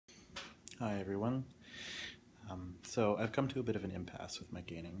Hi everyone. So I've come to a bit of an impasse with my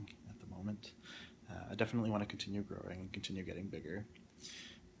gaining at the moment. I definitely want to continue growing and continue getting bigger,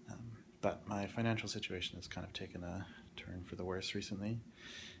 but my financial situation has kind of taken a turn for the worse recently.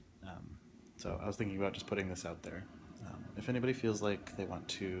 Um, so I was thinking about just putting this out there. If anybody feels like they want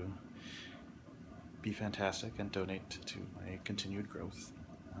to be fantastic and donate to my continued growth,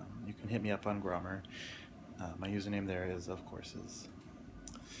 you can hit me up on Grommer. My username there is, of course, is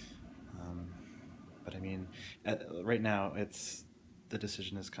um, but I mean, right now it's the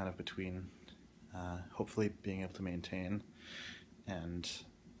decision is kind of between hopefully being able to maintain and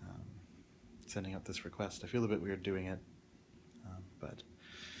um, sending out this request. I feel a bit weird doing it, but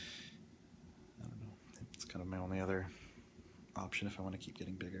I don't know. It's kind of my only other option if I want to keep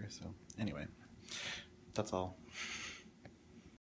getting bigger. So anyway, that's all.